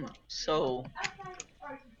 So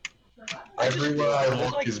I just Everywhere I realized,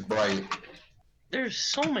 look like, is bright. there's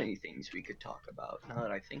so many things we could talk about now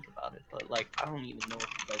that I think about it, but like I don't even know if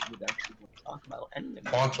you guys would actually want to talk about any of them.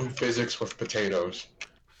 Quantum physics with potatoes.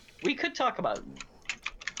 We could talk about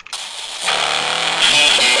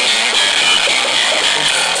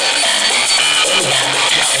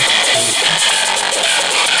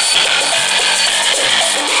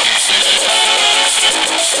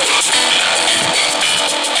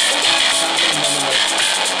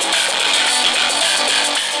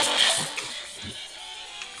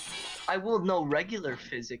I will know regular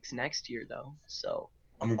physics next year though, so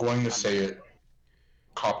I'm going to say it.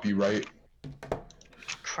 Copyright.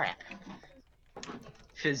 crap.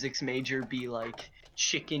 Physics major be like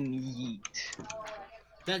chicken yeet.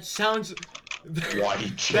 That sounds.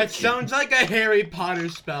 White chicken. That sounds like a Harry Potter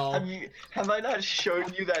spell. Have I not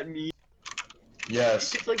shown you that meme?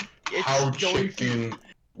 Yes. It's like it's How going through- chicken?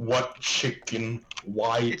 What chicken?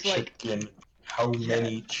 Why It's like- chicken? How Yeah.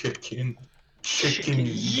 many chicken? Chicken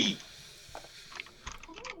yeet.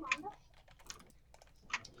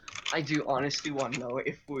 I do honestly want to know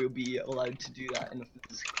if we'll be allowed to do that in a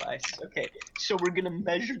physics class. Okay, so we're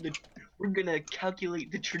gonna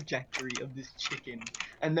calculate the trajectory of this chicken,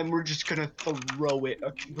 and then we're just gonna throw it.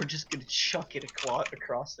 We're just gonna chuck it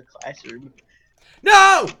across the classroom.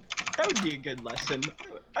 No! That would be a good lesson.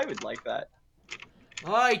 I would like that.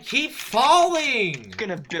 I keep falling!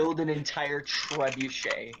 Gonna build an entire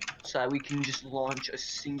trebuchet so that we can just launch a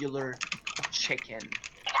singular chicken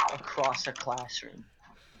across a classroom.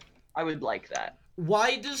 I would like that.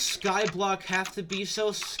 Why does Skyblock have to be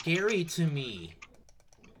so scary to me?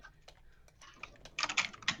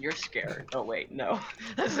 You're scared. Oh wait, no.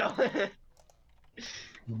 That's not.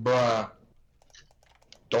 Bruh.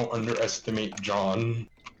 Don't underestimate John.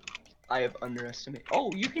 I have underestimated.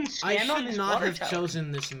 Oh, you can I stand on should this not water have tower.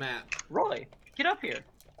 chosen this map. Roy, get up here.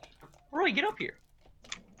 Roy, get up here.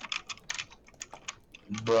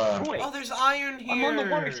 Bruh. Roy, Oh, there's iron here! I'm on the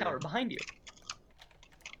water tower behind you.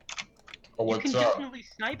 Oh, You what's can up? definitely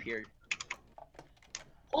snipe here.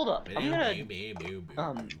 Hold up, I'm gonna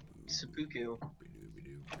seppuku.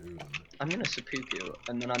 I'm gonna seppuku,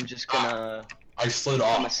 and then I'm just gonna. I slid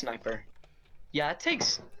I'm a off. sniper. Yeah, it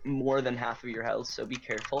takes more than half of your health, so be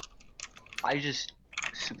careful. I just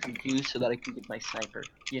seppuku so that I can get my sniper.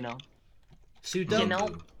 You know. Sudoku. You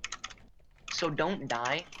know- So don't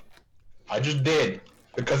die. I just did.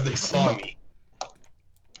 Because they saw me.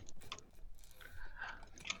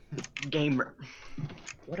 Gamer.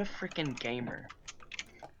 What a freaking gamer.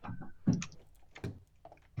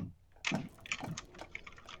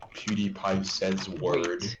 PewDiePie says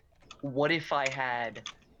word. Wait, what if I had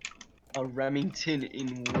a Remington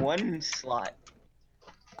in one slot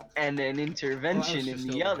and an Oh, I intervention was in just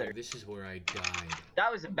the over other? here. This is where I died.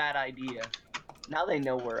 That was a bad idea. Now they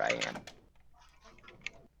know where I am.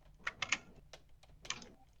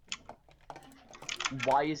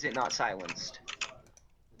 Why is it not silenced?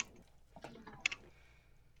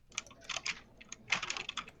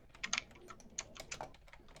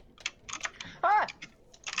 Ah!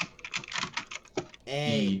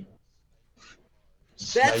 Hey,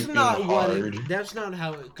 Sniping hard. That's not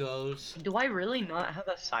how it goes. Do I really not have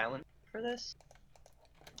a silence for this?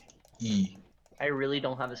 E. I really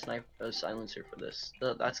don't have a silencer for this.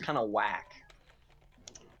 That's kind of whack.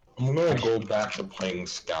 I'm gonna go back to playing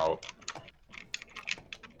Scout.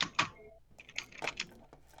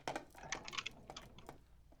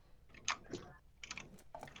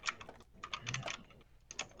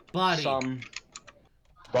 Body. Some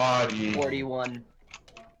Body. 41.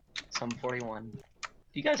 Some 41. Do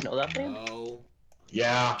you guys know that band? No.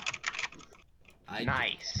 Yeah.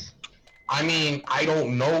 Nice. I mean, I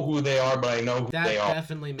don't know who they are, but I know who That they are.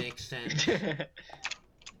 definitely makes sense.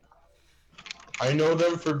 I know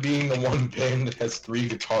them for being the one band that has 3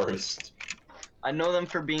 guitarists. I know them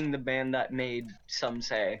for being the band that made Some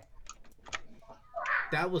Say.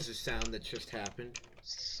 That was a sound that just happened.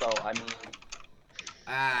 So, I mean...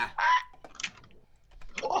 Ah,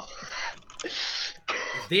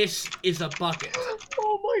 this is a bucket.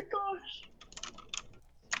 Oh my gosh.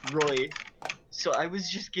 Roy, so I was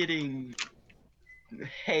just getting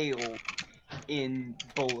hail in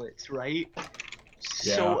bullets, right?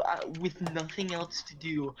 So, with nothing else to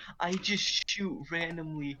do, I just shoot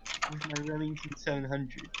randomly with my Remington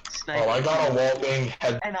 700. Oh, I got a wallbang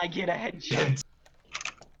head. And I get a headshot.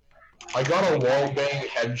 I got a wallbang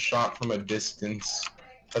headshot from a distance.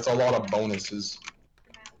 That's a lot of bonuses.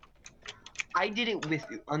 I did it with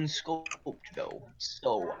unscoped though,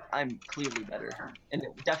 so I'm clearly better. And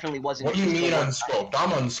it definitely wasn't. What do you just mean the one- unscoped?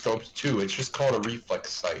 I'm unscoped too. It's just called a reflex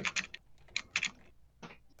sight.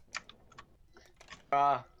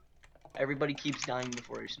 Everybody keeps dying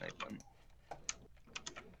before you snipe them.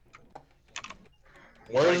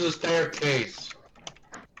 Where's the staircase?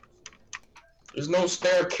 There's no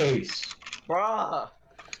staircase. Bruh!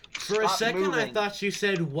 For a Stop second, I moving. thought you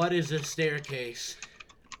said, "What is a staircase?"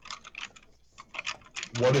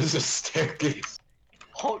 What is a staircase?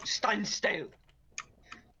 Hold, stand still.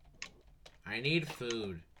 I need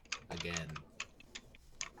food again.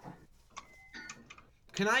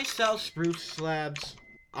 Can I sell spruce slabs?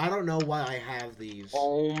 I don't know why I have these.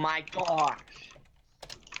 Oh my gosh.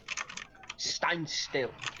 Stand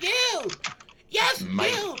still. You! Yes,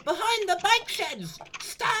 Mike. you! Behind the bike sheds!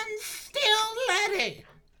 Stand still, laddie!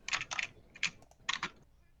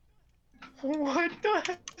 What the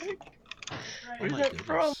heck? Oh Where's my that goodness.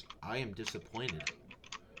 from? I am disappointed.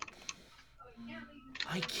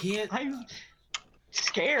 I can't... I'm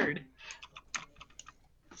scared.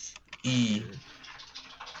 E.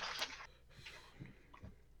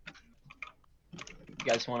 You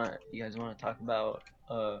guys wanna talk about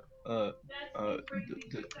the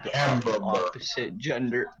Hamburger. opposite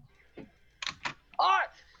gender?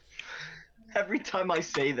 Every time I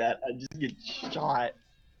say that, I just get shot.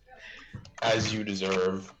 As you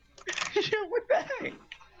deserve. Yeah, what the heck?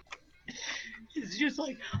 It's just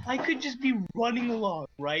like, I could just be running along,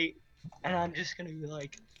 right? And I'm just gonna be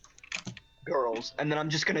like, girls. And then I'm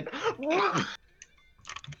just gonna...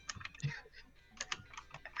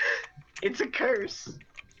 It's a curse.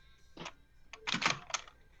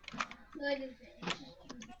 What is it?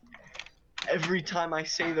 Every time I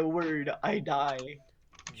say the word, I die.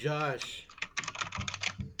 Josh.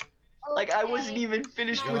 Like, I wasn't Okay. even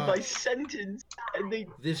finished with my Josh. sentence, and they...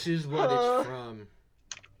 This is what it's from.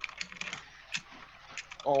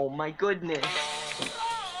 Oh my goodness. If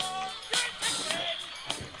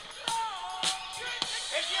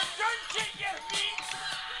you don't get your meat,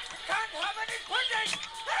 you can't have any pudding.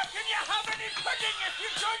 How can you have any pudding if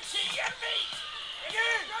you don't eat your meat? If you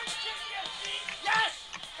don't eat your meat,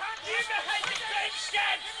 yes. Can't you behind the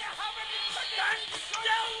gravestone? Can you have any pudding? Stand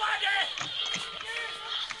still, laddie.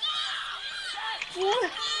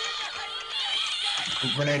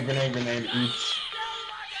 Grenade. Oops.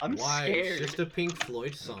 I'm Why? scared. It's just a Pink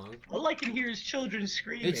Floyd song. All I can hear is children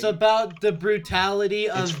screaming. It's about the brutality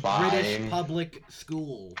It's of British fine. public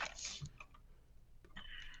school.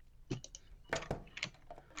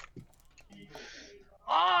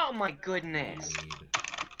 Oh my goodness.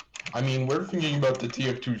 I mean, we're thinking about the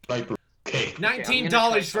TF2 sniper. Okay. $19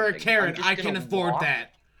 try for a something. carrot. I'm just I can gonna afford walk.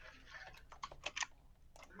 that.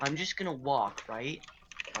 I'm just gonna walk, right?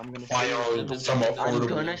 I'm gonna Why say are some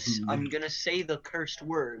affordable I'm gonna say the cursed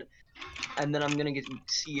word, and then I'm gonna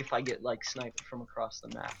see if I get like sniped from across the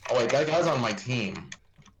map. Oh wait, that guy's on my team.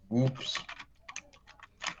 Oops.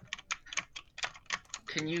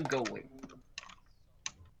 Can you go wait?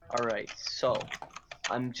 Alright, so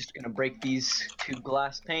I'm just gonna break these 2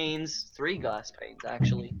 glass panes, 3 glass panes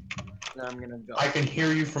actually. Then I'm gonna go. I can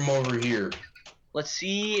hear you from over here. Let's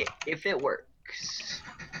see if it works.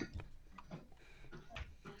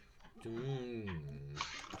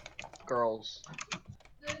 Girls.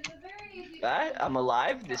 That I'm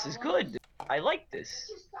alive. This is good. I like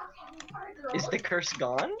this. Is the curse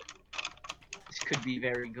gone? This could be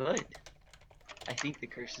very good. I think the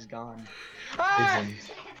curse is gone. Ah! Isn't.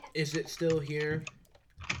 Is it still here?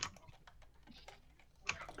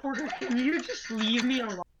 Porter, can you just leave me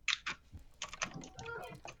alone?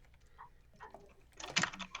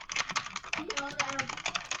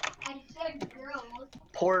 I said girls.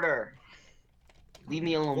 Porter, leave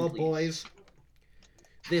me alone, Well, please. boys,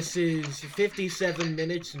 this is 57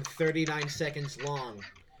 minutes and 39 seconds long.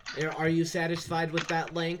 Are you satisfied with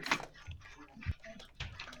that length?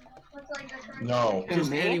 What's like the current? No.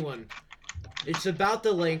 Just Me? anyone. It's about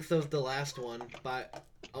the length of the last one, but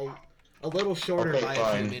a little shorter Okay, by a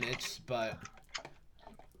fine. few minutes, but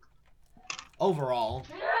overall.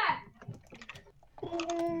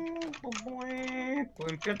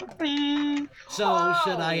 So,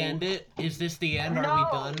 should I end it? Is this the end? Are we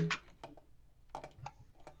No. done?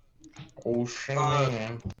 Oh shit,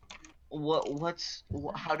 man.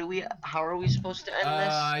 How are we supposed to end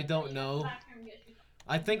this? I don't know.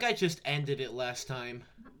 I think I just ended it last time.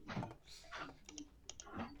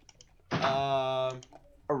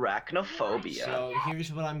 Arachnophobia. So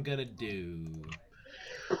here's what I'm gonna do.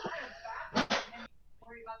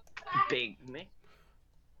 Big me.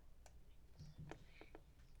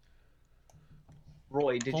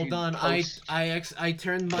 Roy, did Hold you on, post... I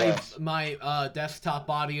turned my Yes. desktop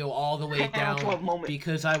audio all the way Hang on for a down moment.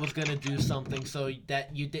 because I was gonna do something so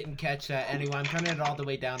that you didn't catch that. Anyway, I'm turning it all the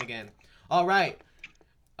way down again. All right,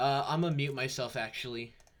 I'm gonna mute myself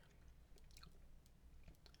actually.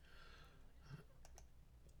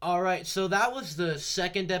 All right, so that was the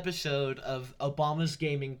second episode of Obama's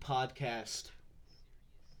Gaming Podcast.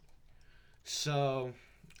 So.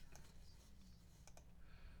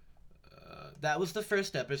 That was the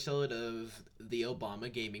first episode of the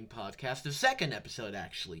Obama Gaming Podcast. The second episode,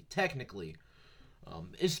 actually, technically.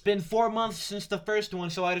 It's been 4 months since the first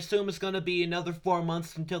one, so I'd assume it's going to be another 4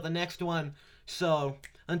 months until the next one. So,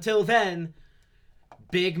 until then,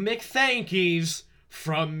 Big McThankies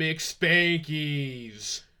from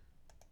McSpankies.